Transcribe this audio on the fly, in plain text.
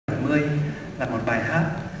ngươi là một bài hát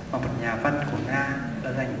mà một nhà văn của Nga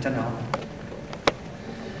đã dành cho nó.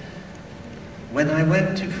 When I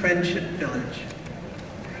went to Friendship Village,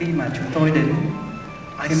 khi mà chúng tôi đến,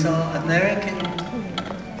 I saw American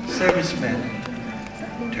servicemen.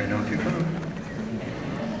 Turn off your phone,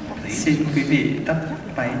 please. Xin quý vị tắt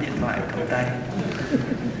máy điện thoại cầm tay.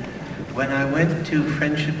 When I went to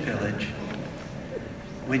Friendship Village,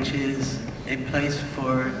 which is a place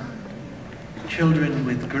for children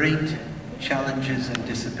with great challenges and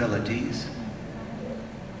disabilities,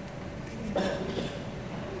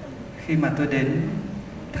 khi mà tôi đến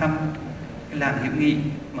thăm cái làng hữu nghị,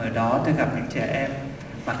 mà ở đó tôi gặp những trẻ em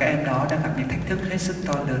và các em đó đang gặp những thách thức hết sức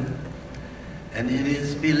to lớn. and it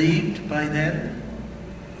is believed by them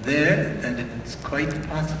there that it's quite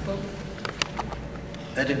possible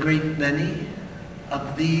that a great many of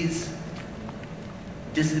these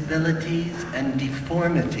disabilities and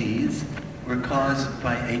deformities were caused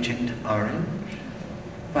by Agent Orange.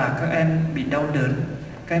 Và các em bị đau đớn,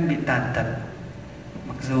 các em bị tàn tật,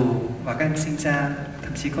 mặc dù và các em sinh ra,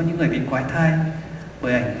 thậm chí có những người bị quái thai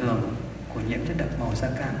bởi ảnh hưởng của nhiễm chất độc màu da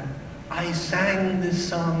cam. I sang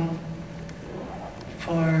this song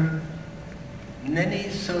for many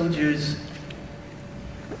soldiers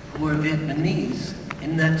who were Vietnamese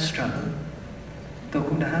in that struggle. Tôi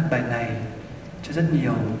cũng đã hát bài này cho rất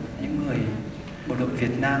nhiều những người bộ đội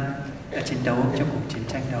Việt Nam đã chiến đấu trong cuộc chiến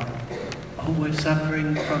tranh đó, Who were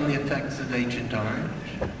suffering from the effects of Agent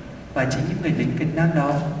Orange. và chính những người lính Việt Nam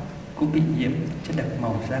đó cũng bị nhiễm chất độc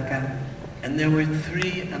màu da cam. And there were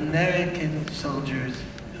 3 American soldiers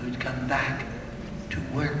who had come back to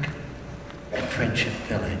work at Friendship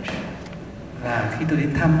Village. Và khi tôi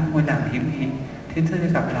đến thăm ngôi làng hữu nghị thì tôi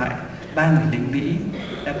gặp lại 3 người lính Mỹ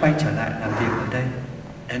đã quay trở lại làm việc ở đây.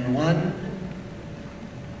 And one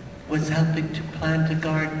was helping to plant a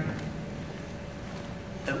garden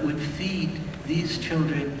that would feed these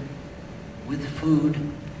children with food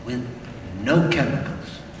with no chemicals.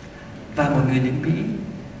 Và một người lính Mỹ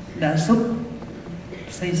đã giúp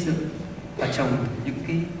xây dựng và trồng những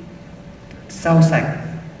cái rau sạch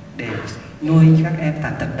để nuôi các em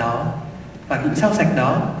tàn tật đó. Và những rau sạch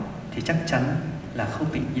đó thì chắc chắn là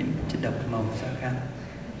không bị nhiễm chất độc màu da cam.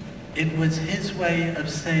 It was his way of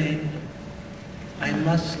saying, I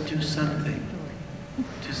must do something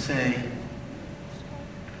to say,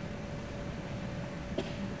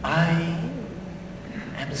 I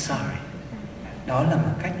am sorry. Đó là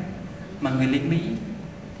một cách mà người lính Mỹ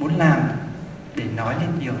muốn làm để nói lên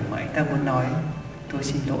điều mà anh ta muốn nói. Tôi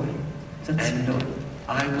xin lỗi, rất xin lỗi.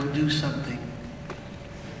 I will do something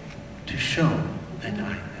to show that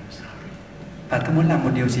I am sorry. Và tôi muốn làm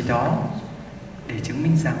một điều gì đó để chứng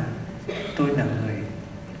minh rằng tôi là người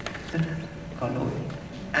rất có lỗi.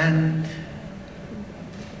 And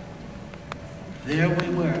there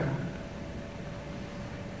we were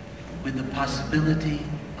with the possibility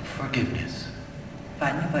of forgiveness.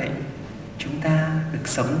 Và như vậy, chúng ta được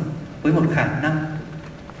sống với một khả năng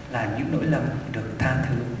là những lỗi lầm được tha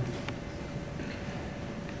thứ.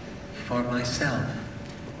 For myself,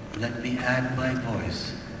 let me add my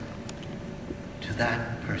voice to that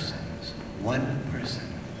person's, one person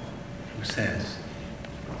who says,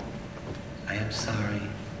 I am sorry.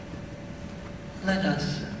 Let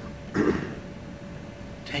us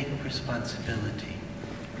take responsibility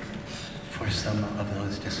for some of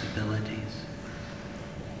those disabilities.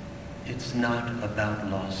 It's not about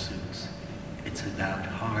lawsuits. It's about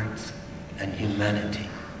hearts and humanity.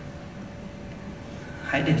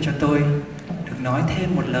 Hãy để cho tôi được nói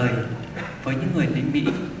thêm một lời với những người lính Mỹ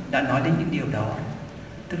đã nói đến những điều đó.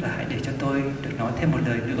 Tức là hãy để cho tôi được nói thêm một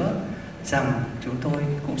lời nữa rằng chúng tôi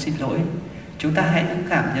cũng xin lỗi. Chúng ta hãy dũng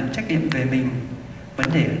cảm nhận trách nhiệm về mình. Vấn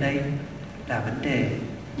đề ở đây là vấn đề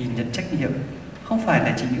nhìn nhận trách nhiệm, không phải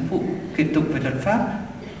là chỉ những vụ kiện tụng về luật pháp,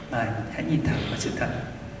 mà hãy nhìn thẳng vào sự thật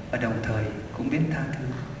và đồng thời cũng biết tha thứ.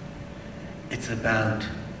 It's about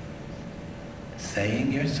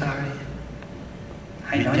saying you're sorry,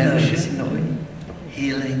 Hãy nói lời xin lỗi,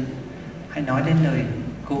 healing, hãy nói lên lời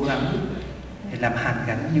cố gắng để làm hàn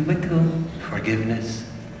gắn những vết thương, forgiveness,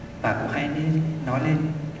 và cũng hãy nên nói lên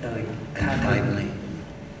lời tha and thứ. finally,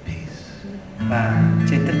 peace. Và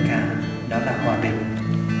trên tất cả đó là hòa bình.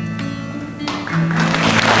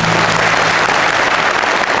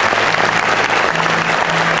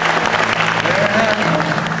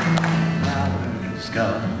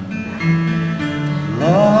 Gone.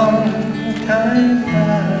 Long time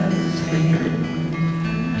passing.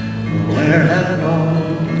 Where have all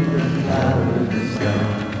the flowers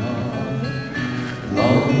gone?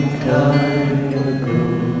 Long time ago.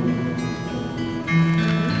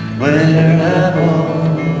 Where have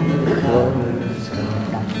all the flowers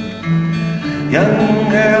gone? young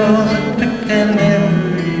girls and pick them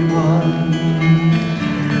everyone.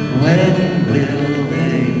 When will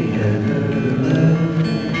they ever learn?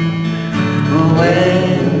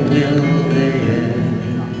 When will they ever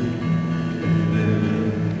learn?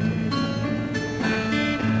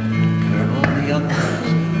 Where are all the young girls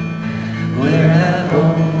gone? Where have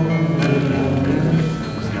all the young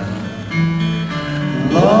girls gone?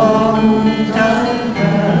 Long time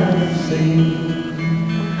passing.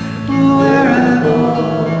 Where have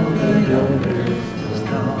all the young girls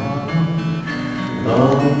gone?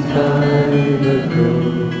 Long time ago.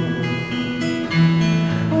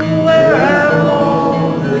 Where have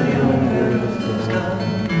all the young girls gone?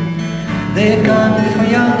 They've gone for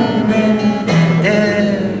young men,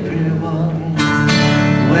 everyone.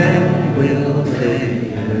 When will they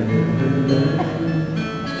ever learn?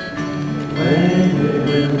 When will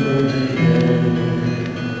they ever learn?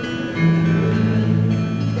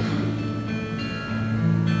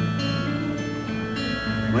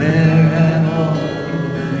 Where have all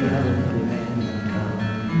the young men gone?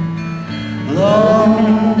 Long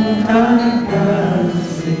time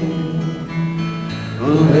passing.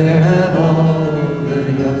 Where have all the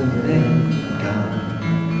young men gone?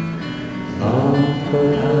 Long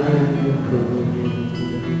time ago.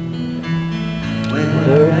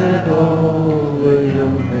 Where have all the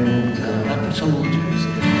young men gone? Gone for soldiers.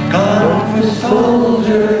 Gone for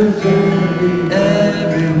soldiers,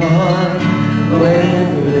 everyone. When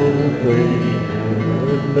will they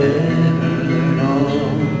ever learn? Oh,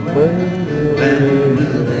 when will they ever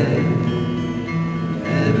learn?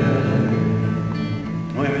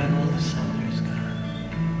 Where have all the soldiers gone?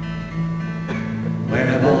 Where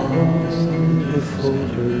have all the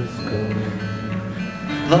soldiers gone?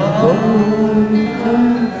 Long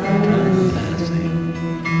time passing.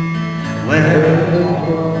 Where have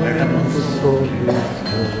all the soldiers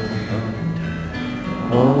gone?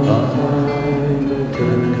 Long time ago.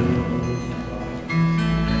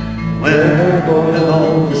 Where have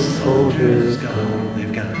all the soldiers gone?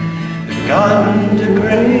 They've gone to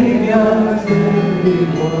graveyards,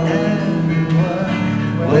 everyone.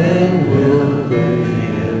 When will they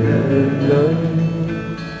ever learn?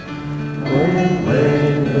 When will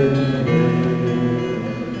they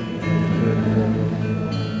ever learn?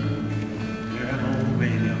 Where have all the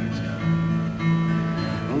graveyards gone?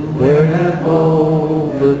 Where have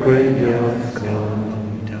all the graveyards gone?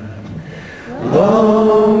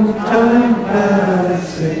 Long time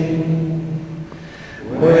passing.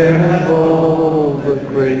 Where have all the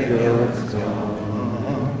graveyards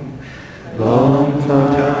gone? Long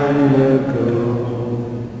time ago.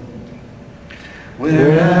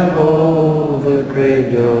 Where have all the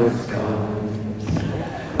graveyards gone?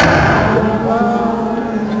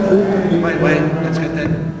 Wait, let's get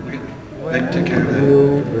that. Let's take care of that.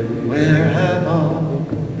 Where have all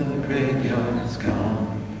the graveyards gone?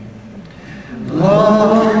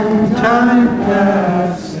 Long time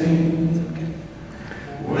passing.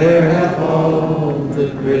 Where have all the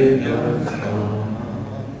graveyards gone?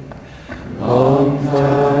 Long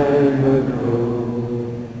time ago.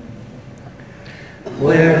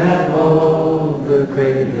 Where have all the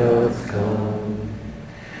graveyards gone?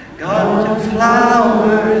 Gone to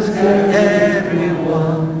flowers,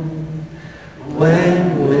 everyone. When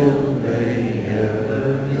will they ever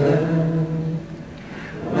learn?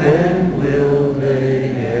 When will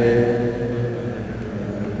they ever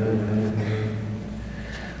learn?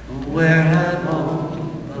 Where have all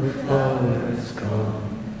the flowers gone?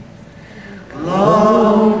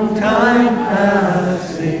 Long time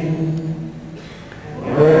passing.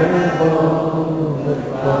 Where have all the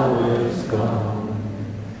flowers gone?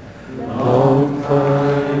 Long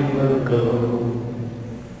time ago.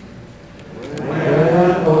 Where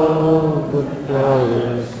have all the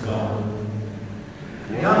flowers gone?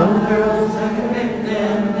 Young girls and make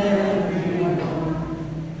them everyone.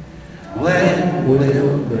 When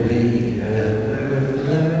will they ever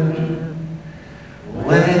learn?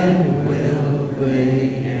 When will they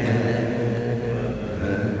ever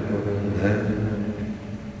learn?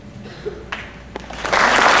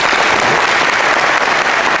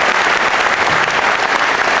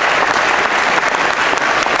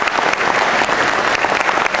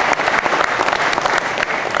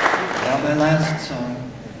 Now my last song.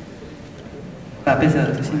 Và bây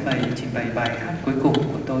giờ tôi xin trình bày bài hát cuối cùng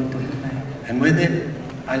của tôi tối hôm nay. And with it,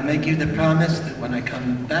 I'll make you the promise that when I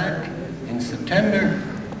come back in September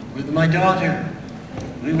with my daughter,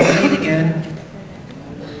 we will meet again,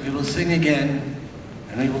 we will sing again,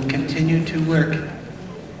 and we will continue to work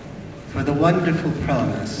for the wonderful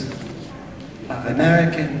promise of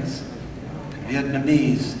Americans and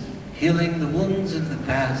Vietnamese healing the wounds of the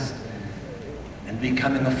past and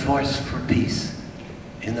becoming a force for peace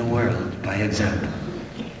in the world by example.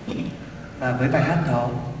 Và với bài hát đó,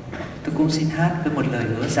 tôi cũng xin hát với một lời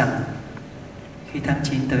hứa rằng khi tháng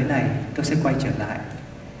 9 tới này tôi sẽ quay trở lại.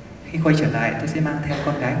 Khi quay trở lại tôi sẽ mang theo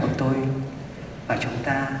con gái của tôi và chúng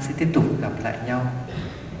ta sẽ tiếp tục gặp lại nhau.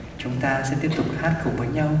 Chúng ta sẽ tiếp tục hát cùng với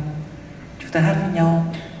nhau. Chúng ta hát với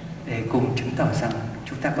nhau để cùng chứng tỏ rằng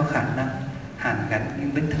chúng ta có khả năng hàn gắn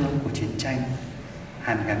những vết thương của chiến tranh,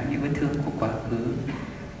 hàn gắn những vết thương của quá khứ,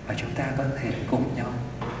 và chúng ta có thể cùng nhau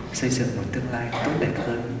xây dựng một tương lai tốt đẹp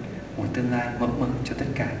hơn, một tương lai mộng mơ cho tất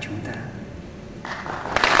cả chúng ta.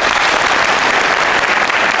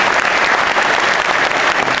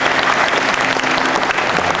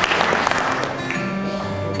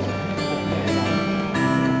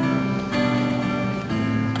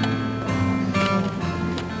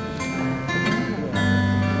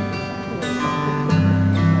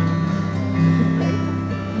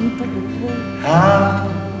 How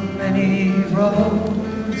many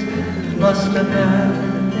roads must a man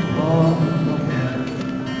walk down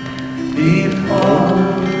before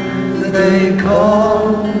they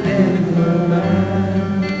call him a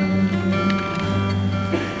man?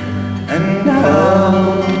 And how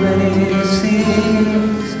many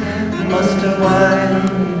seas must a white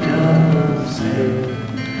dove sail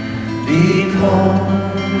before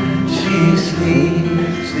she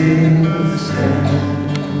sleeps in the sand?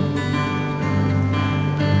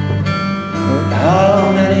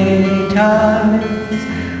 How many times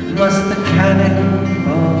must the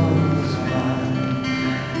cannonballs fly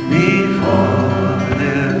before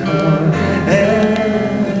they're forever?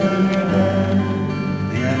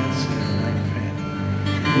 The answer, my friend,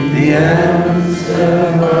 the answer,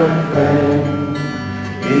 my friend,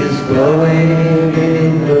 is blowing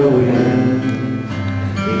in the wind.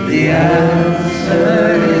 The answer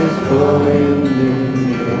is blowing in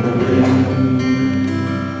the wind.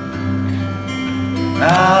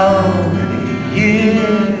 How many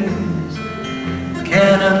years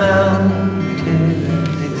can a mountain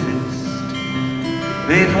exist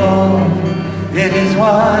before it is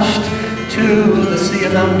washed to the sea, a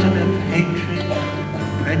mountain of hatred,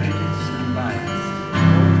 prejudice, and bias?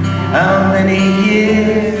 How many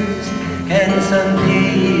years can some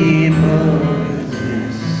people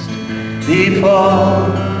exist before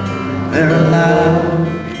they're allowed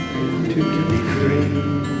to be free?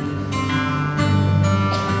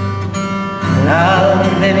 How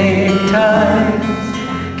many times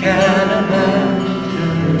can a man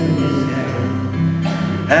turn his head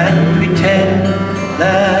and pretend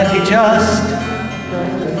that he just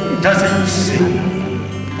doesn't see?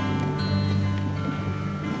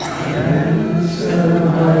 The answer,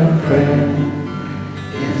 my friend,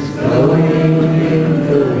 is blowing in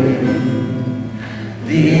the wind.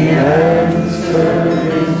 The answer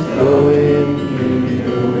is blowing in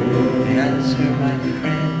the wind. The answer, my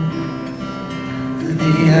friend.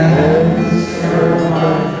 The answer,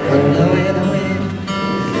 my friend, blowing in the wind,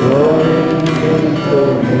 blowing in the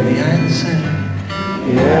wind. The answer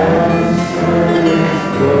is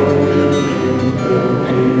blowing in the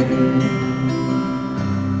wind.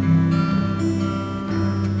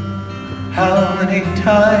 How many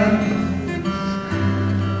times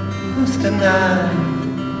must a man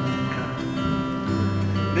come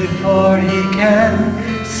before he can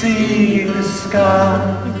see the sky?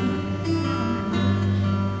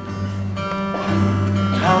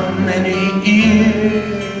 How many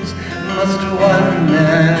ears must one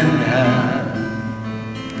man have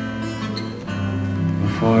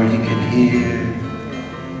before he can hear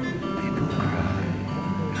people cry?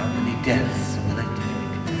 How many deaths will it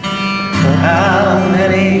take? How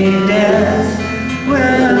many deaths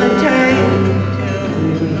will it take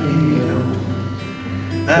till he knows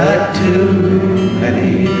that too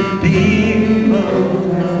many people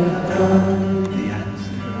have done?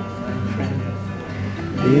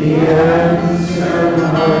 The answer,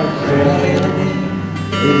 my friend,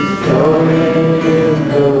 is blowing in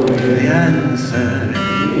the wind. The answer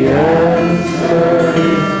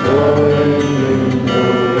is blowing in the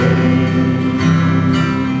wind.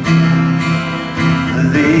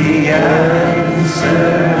 The answer,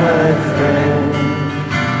 my friend,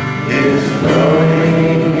 is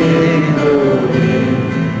blowing in the wind.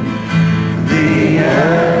 The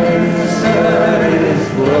answer is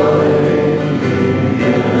blowing.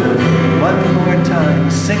 One more time,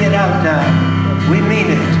 sing it out now. We mean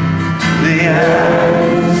it. The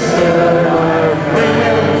answer, we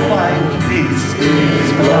will find peace.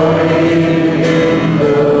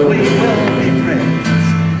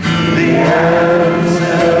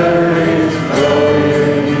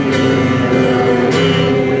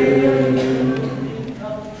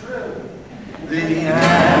 The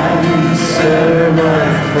answer,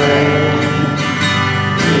 my friend,